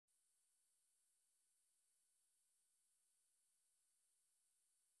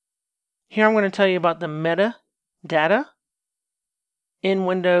Here I'm going to tell you about the metadata. In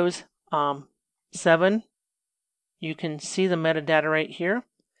Windows 7, you can see the metadata right here.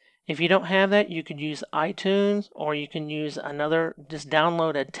 If you don't have that, you could use iTunes, or you can use just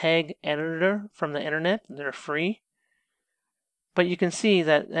download a tag editor from the internet. They're free. But you can see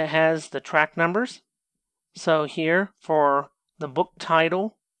that it has the track numbers. So here for the book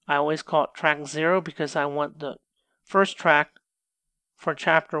title, I always call it track 0 because I want the first track for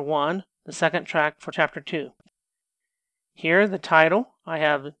chapter 1, the second track for chapter 2. Here, the title, I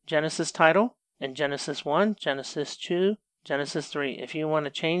have Genesis title and Genesis 1, Genesis 2, Genesis 3. If you want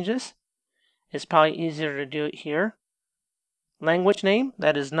to change this, it's probably easier to do it here. Language name,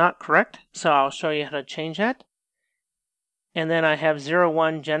 that is not correct, so I'll show you how to change that. And then I have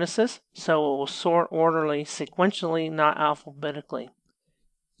 01 Genesis, so it will sort orderly sequentially, not alphabetically.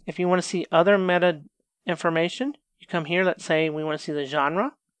 If you want to see other meta information, you come here, let's say we want to see the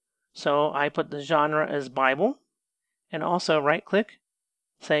genre. So I put the genre as Bible, and also right click,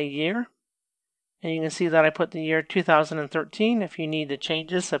 say year. And you can see that I put the year 2013. If you need to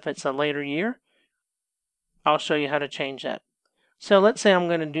change this, if it's a later year, I'll show you how to change that. So let's say I'm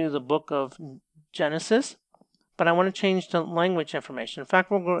going to do the book of Genesis, but I want to change the language information. In fact,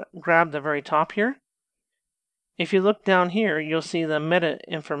 we'll grab the very top here. If you look down here, you'll see the meta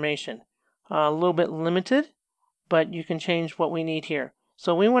information. A little bit limited, but you can change what we need here.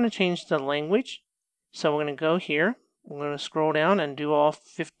 So we want to change the language. So we're going to go here. We're going to scroll down and do all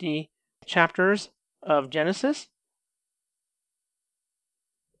 50 chapters of Genesis.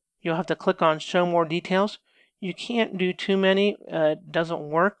 You'll have to click on Show More Details. You can't do too many. It doesn't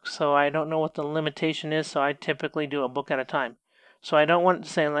work, so I don't know what the limitation is, so I typically do a book at a time. So I don't want it to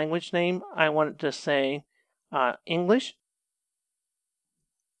say language name. I want it to say English.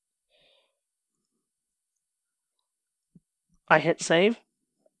 I hit Save.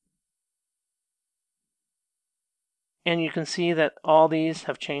 And you can see that all these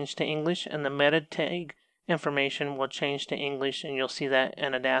have changed to English, and the meta tag information will change to English, and you'll see that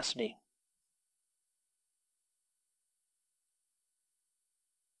in Audacity.